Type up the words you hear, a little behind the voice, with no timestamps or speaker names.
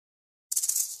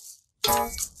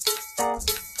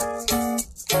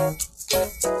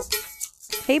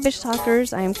Hey, Bish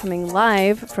Talkers. I am coming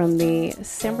live from the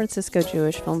San Francisco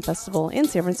Jewish Film Festival in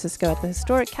San Francisco at the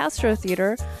historic Castro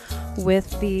Theater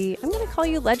with the, I'm going to call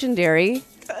you legendary,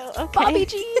 Okay. Bobby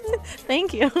Jean.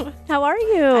 Thank you. How are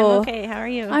you? I'm okay. How are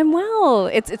you? I'm well.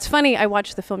 It's funny. I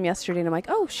watched the film yesterday and I'm like,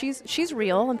 oh, she's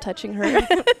real. I'm touching her.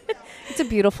 It's a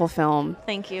beautiful film.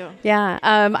 Thank you. Yeah.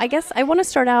 I guess I want to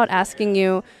start out asking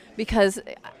you, because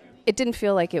it didn't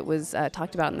feel like it was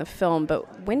talked about in the film,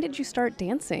 but when did you start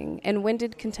dancing and when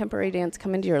did contemporary dance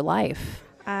come into your life?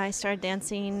 I started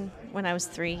dancing when I was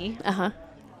 3. Uh-huh.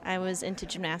 I was into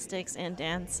gymnastics and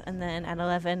dance, and then at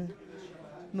 11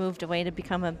 moved away to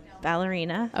become a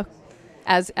ballerina. Oh,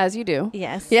 as you do.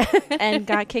 Yes. Yeah. And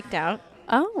got kicked out.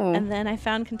 Oh. And then I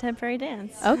found contemporary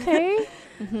dance. Okay.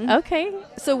 Okay.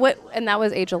 So and that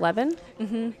was age 11?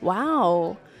 Mm-hmm.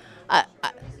 Wow.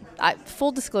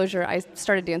 Full disclosure, I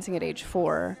started dancing at age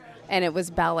 4, and it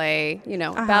was ballet,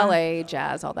 ballet,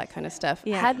 jazz, all that kind of stuff.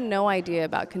 Yeah. Had no idea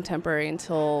about contemporary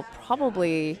until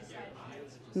probably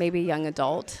maybe young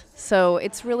adult. So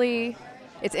it's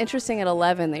interesting at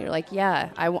 11 that you're like,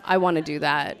 yeah, I want to do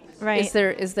that. Right.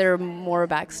 Is there more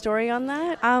backstory on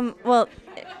that? Well,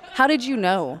 How did you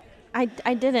know? I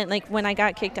didn't. Like, when I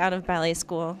got kicked out of ballet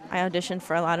school, I auditioned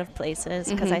for a lot of places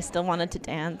because I still wanted to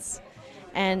dance.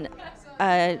 And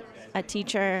a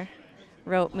teacher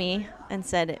wrote me and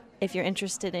said, if you're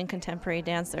interested in contemporary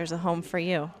dance, there's a home for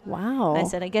you. Wow. I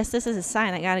said, I guess this is a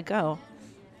sign. I got to go.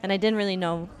 And I didn't really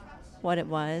know what it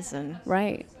was, and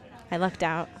Right. I lucked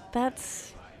out.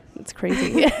 That's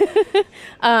crazy.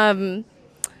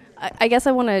 I guess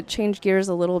I want to change gears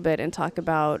a little bit and talk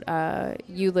about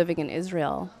you living in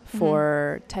Israel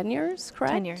for 10 years,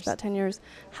 correct? 10 years. About 10 years.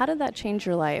 How did that change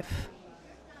your life?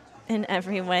 In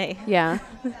every way. Yeah.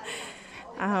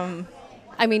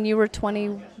 I mean, you were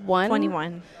 21?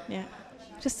 21, yeah.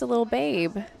 Just a little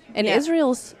babe. And Yeah.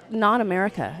 Israel's not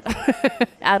America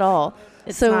at all.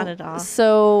 It's not at all.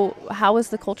 So how was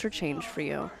the culture change for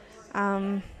you?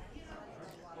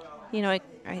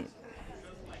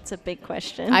 It's a big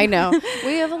question. I know.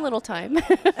 We have a little time.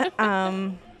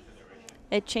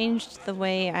 It changed the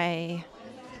way I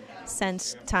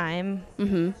sensed time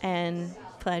and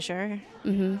pleasure.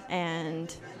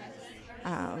 And,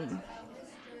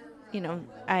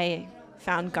 I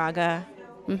found Gaga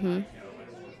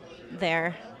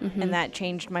there. And that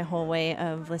changed my whole way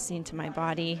of listening to my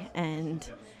body and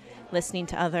listening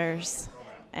to others.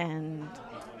 And,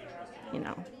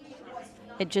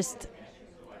 it just...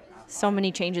 so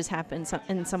many changes happen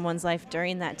in someone's life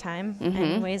during that time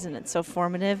anyways, and it's so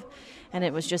formative, and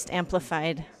it was just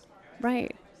amplified.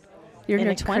 Right. You're in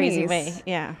a your 20s. crazy way.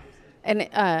 Yeah. And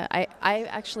I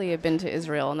actually have been to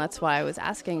Israel, and that's why I was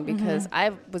asking, because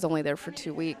I was only there for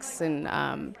 2 weeks and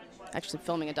actually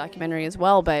filming a documentary as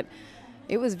well, but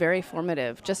it was very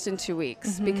formative just in 2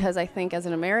 weeks, because I think as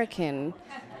an American,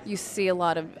 you see a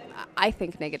lot of, I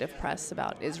think, negative press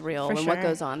about Israel For and what sure.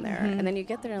 goes on there. And then you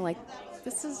get there and like,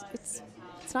 it's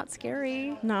not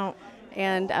scary. No.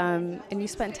 And you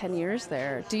spent 10 years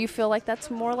there. Do you feel like that's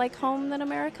more like home than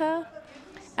America?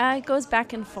 It goes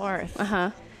back and forth.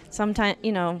 Sometimes,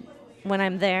 when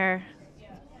I'm there,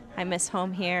 I miss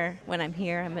home here. When I'm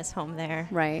here, I miss home there.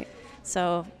 Right.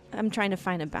 So I'm trying to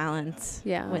find a balance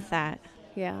with that.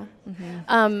 Yeah.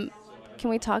 Can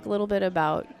we talk a little bit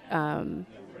about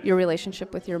your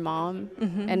relationship with your mom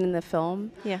and in the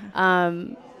film? Yeah.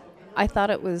 I thought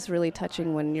it was really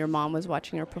touching when your mom was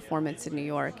watching your performance in New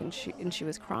York and she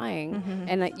was crying.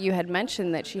 And you had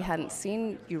mentioned that she hadn't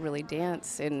seen you really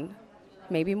dance in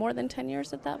maybe more than 10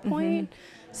 years at that point.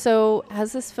 So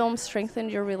has this film strengthened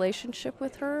your relationship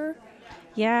with her?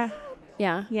 Yeah.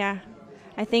 Yeah. Yeah.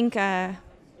 I think... and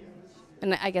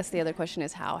I guess the other question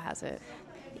is, how has it?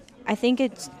 I think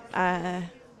it's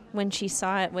when she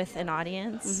saw it with an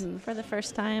audience for the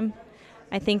first time,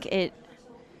 I think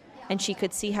and she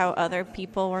could see how other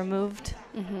people were moved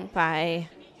by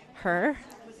her.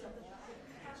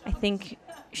 I think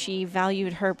she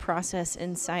valued her process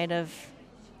inside of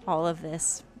all of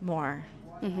this more.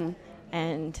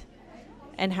 And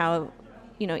how,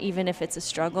 even if it's a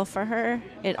struggle for her,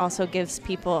 it also gives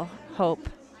people hope,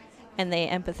 and they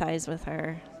empathize with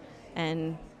her.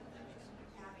 And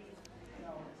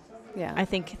yeah, I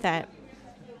think that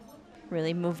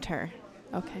really moved her.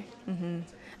 Okay.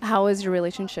 How is your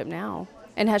relationship now?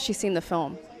 And has she seen the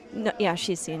film? No, yeah,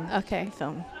 she's seen the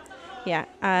film.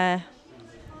 Yeah.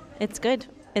 It's good.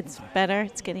 It's better.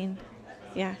 It's getting,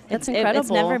 yeah. That's incredible.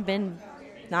 It's never been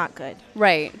not good.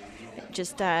 Right.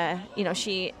 Just,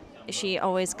 she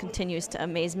always continues to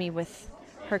amaze me with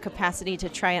her capacity to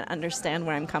try and understand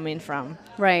where I'm coming from,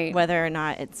 Right. whether or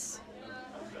not it's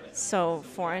so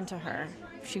foreign to her.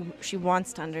 She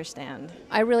wants to understand.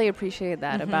 I really appreciate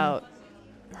that about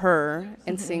her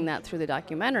and seeing that through the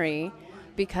documentary,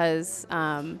 because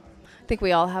I think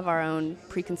we all have our own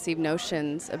preconceived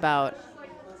notions about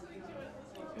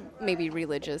maybe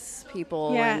religious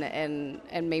people, Yeah.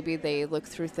 and maybe they look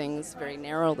through things very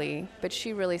narrowly, but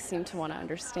she really seemed to want to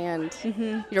understand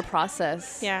your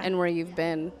process Yeah. and where you've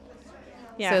been.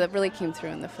 Yeah. So that really came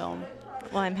through in the film.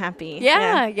 Well, I'm happy.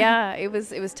 Yeah, it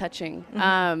was touching.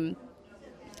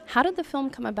 How did the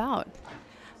film come about?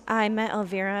 I met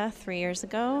Elvira 3 years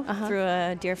ago through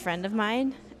a dear friend of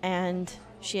mine, and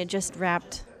she had just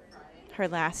wrapped her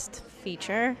last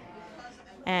feature,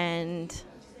 and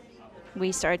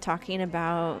we started talking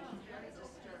about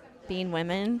being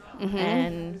women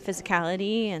and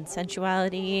physicality and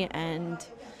sensuality and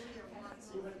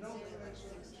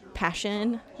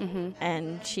passion,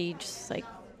 and she just like,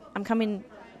 I'm coming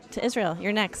to Israel,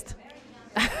 you're next.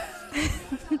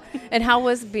 And how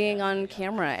was being on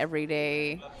camera every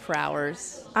day for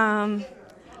hours?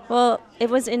 Well, it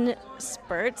was in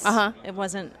spurts. It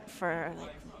wasn't for like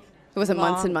It wasn't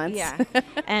months and long- months. Yeah.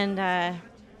 And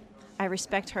I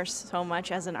respect her so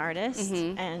much as an artist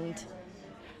and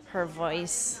her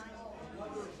voice,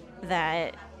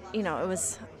 that, you know,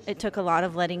 it took a lot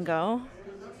of letting go,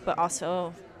 but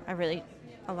also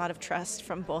a lot of trust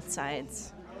from both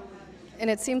sides. And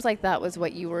it seems like that was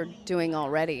what you were doing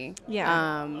already.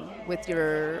 Yeah. With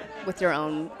your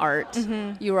own art,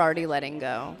 you were already letting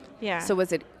go. Yeah. So was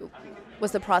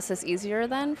the process easier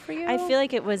then for you? I feel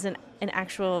like it was an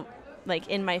actual, like,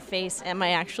 in my face, am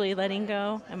I actually letting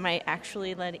go? Am I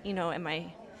actually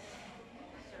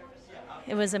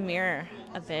it was a mirror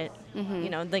a bit. You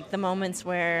know, like the moments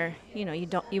where, you know,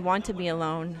 you want to be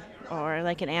alone, or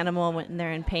like an animal when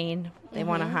they're in pain, they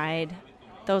want to hide.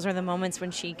 Those are the moments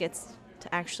when she gets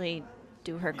to actually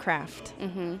do her craft.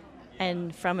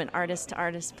 And from an artist to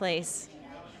artist place,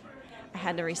 I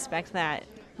had to respect that,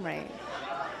 Right.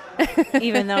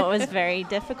 even though it was very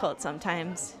difficult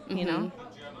sometimes, you know.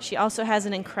 She also has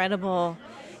an incredible,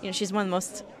 you know, she's one of the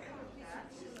most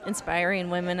inspiring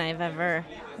women I've ever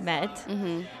met.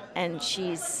 And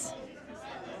she's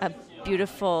a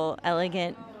beautiful,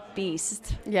 elegant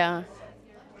beast. Yeah.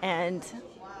 And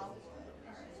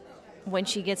when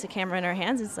she gets a camera in her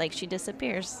hands, it's like she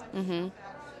disappears. And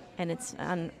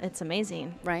it's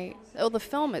amazing. Right. Oh, the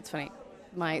film, it's funny.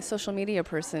 My social media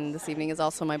person this evening is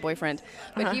also my boyfriend,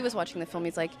 but he was watching the film.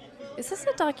 He's like, is this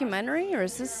a documentary, or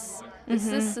is this a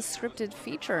scripted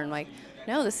feature? And I'm like,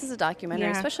 no, this is a documentary.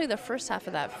 Yeah. Especially the first half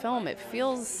of that film, it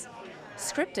feels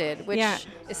scripted, which Yeah.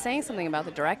 is saying something about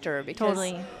the director, because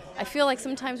Totally. I feel like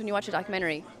sometimes when you watch a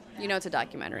documentary, you know it's a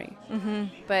documentary.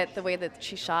 But the way that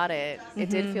she shot it, it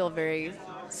did feel very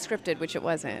scripted, which it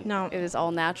wasn't. No. It was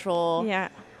all natural, Yeah,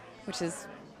 which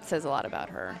says a lot about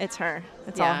her. it's her.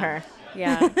 It's Yeah. all her.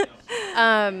 Yeah.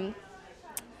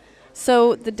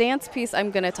 So the dance piece,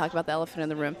 I'm going to talk about the elephant in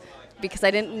the room, because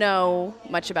I didn't know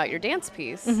much about your dance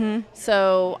piece.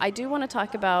 So I do want to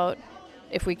talk about,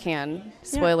 if we can,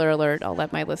 spoiler alert, I'll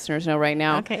let my listeners know right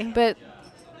now. Okay. But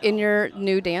in your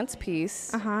new dance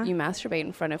piece, Uh-huh. you masturbate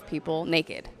in front of people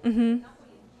naked.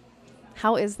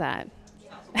 How is that?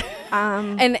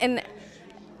 And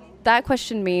that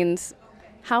question means,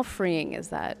 how freeing is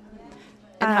that?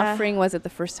 And how freeing was it the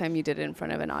first time you did it in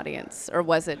front of an audience? Or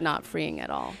was it not freeing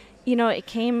at all? You know, it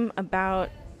came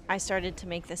about, I started to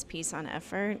make this piece on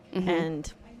effort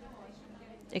and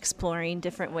exploring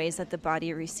different ways that the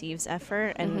body receives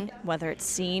effort, and whether it's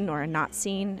seen or not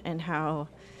seen, and how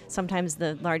sometimes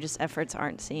the largest efforts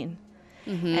aren't seen.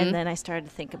 And then I started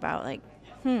to think about, like,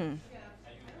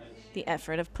 the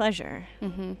effort of pleasure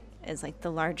is like the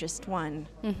largest one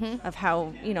of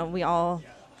how, you know, we all,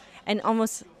 and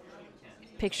almost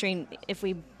picturing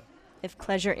if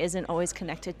pleasure isn't always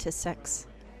connected to sex.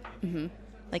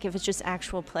 Like if it's just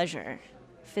actual pleasure,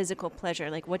 physical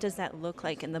pleasure, like what does that look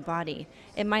like in the body?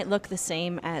 It might look the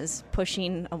same as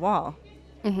pushing a wall.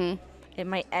 It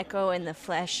might echo in the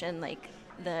flesh and like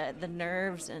the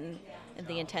nerves and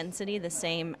the intensity the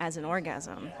same as an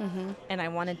orgasm. And I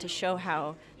wanted to show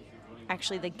how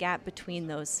actually the gap between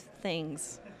those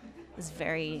things is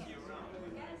very,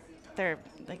 there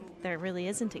really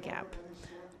isn't a gap.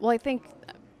 Well, I think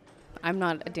I'm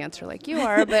not a dancer like you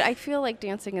are, but I feel like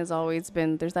dancing has always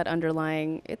been, there's that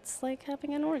underlying, it's like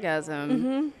having an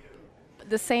orgasm.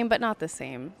 The same, but not the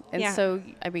same. And so,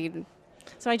 I mean.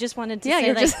 So I just wanted to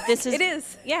say, like, this is. It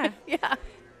is. Yeah. Yeah.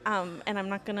 And I'm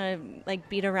not going to, like,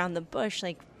 beat around the bush.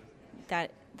 Like,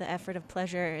 that the effort of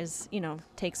pleasure is,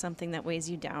 take something that weighs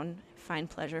you down, find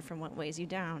pleasure from what weighs you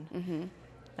down. Mm-hmm.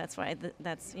 That's why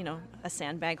that's, a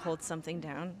sandbag holds something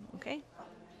down. Okay.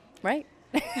 Right.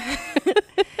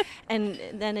 And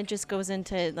then it just goes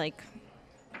into like,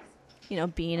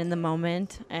 being in the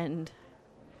moment and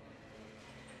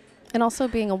also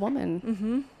being a woman.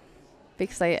 Mm-hmm.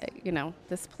 Because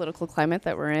this political climate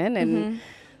that we're in and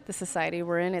the society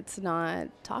we're in, it's not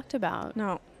talked about.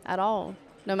 No. At all.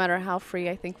 No matter how free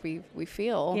I think we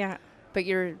feel. Yeah. But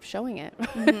you're showing it,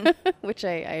 which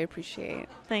I appreciate.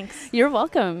 Thanks. You're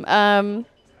welcome.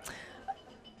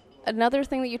 Another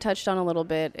thing that you touched on a little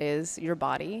bit is your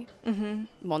body.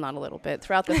 Mm-hmm. Well, not a little bit.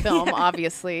 Throughout the film,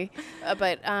 obviously.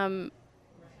 But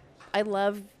I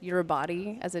love your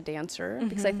body as a dancer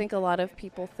because I think a lot of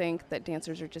people think that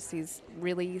dancers are just these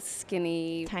really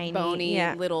skinny, tiny,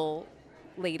 bony little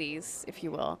ladies, if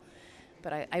you will.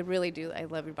 But I really do. I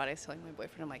love your body. I was telling my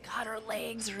boyfriend, I'm like, God, her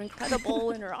legs are incredible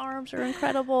and her arms are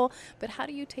incredible. But how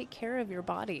do you take care of your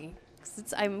body?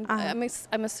 'Cause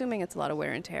I'm assuming it's a lot of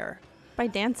wear and tear. By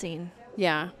dancing.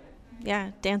 Yeah.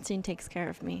 Yeah, dancing takes care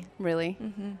of me. Really?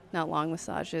 Mm-hmm. Not long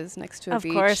massages next to a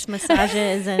beach. Of course,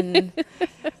 massages and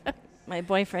my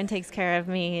boyfriend takes care of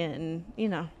me and,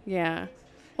 Yeah.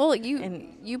 Well,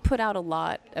 you put out a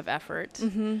lot of effort.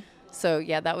 Mm-hmm. So,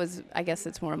 yeah, that was, I guess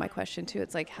it's more of my question, too.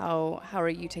 It's like, how are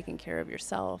you taking care of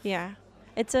yourself? Yeah.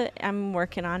 I'm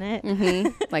working on it. Mm-hmm.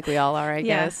 Like we all are, I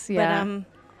guess. Yeah. But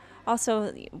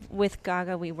also with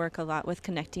Gaga, we work a lot with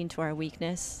connecting to our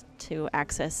weakness to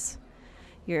access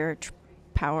your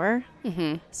power.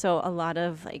 Mm-hmm. So a lot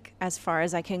of, like, as far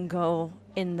as I can go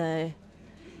in the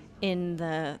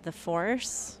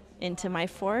force, into my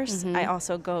force, I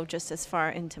also go just as far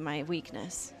into my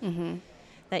weakness. Mm-hmm.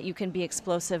 That you can be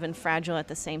explosive and fragile at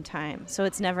the same time. So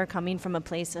it's never coming from a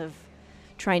place of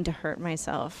trying to hurt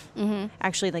myself. Mm-hmm.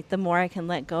 Actually, like, the more I can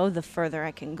let go, the further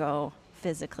I can go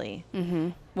physically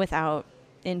without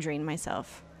injuring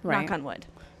myself. Right. Knock on wood.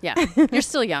 Yeah. You're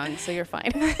still young, so you're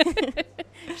fine.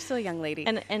 You're still a young lady.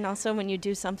 And also when you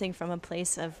do something from a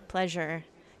place of pleasure,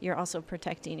 you're also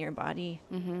protecting your body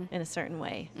in a certain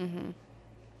way. Mm-hmm.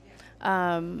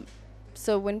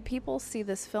 So when people see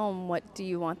this film, what do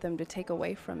you want them to take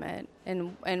away from it?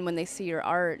 And when they see your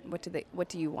art, what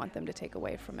do you want them to take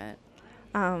away from it?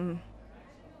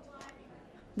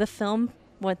 The film,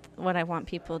 what I want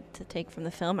people to take from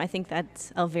the film, I think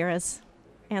that's Elvira's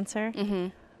answer. Mm-hmm.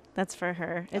 That's for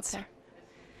her. Okay.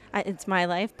 It's my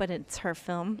life, but it's her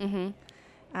film.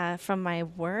 Mm-hmm. From my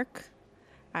work,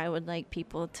 I would like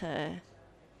people to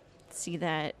see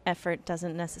that effort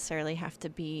doesn't necessarily have to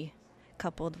be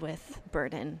coupled with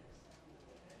burden,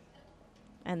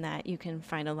 and that you can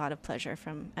find a lot of pleasure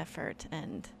from effort,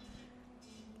 and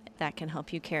that can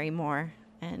help you carry more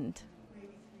and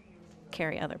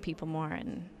carry other people more.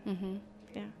 And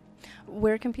yeah.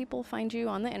 Where can people find you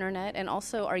on the internet? And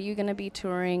also, are you going to be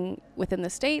touring within the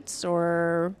States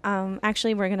or?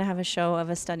 Actually, we're going to have a show of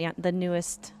the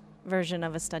newest version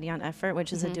of A Study on Effort,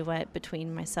 which is a duet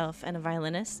between myself and a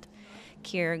violinist,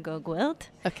 Kier Gogwilt.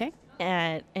 Okay.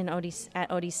 At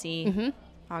ODC,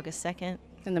 August 2nd.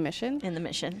 In the Mission? In the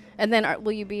Mission. And then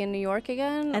will you be in New York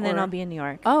again? And then I'll be in New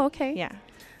York. Oh, okay. Yeah.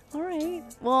 All right.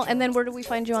 Well, and then where do we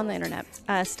find you on the internet?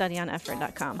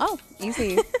 StudyOnEffort.com. Oh,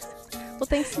 easy. Well,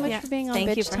 thanks so much for being on Thank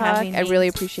Bitch you for Talk. having me. I really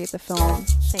appreciate the film.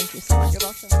 Thank you so much.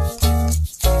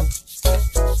 You're welcome.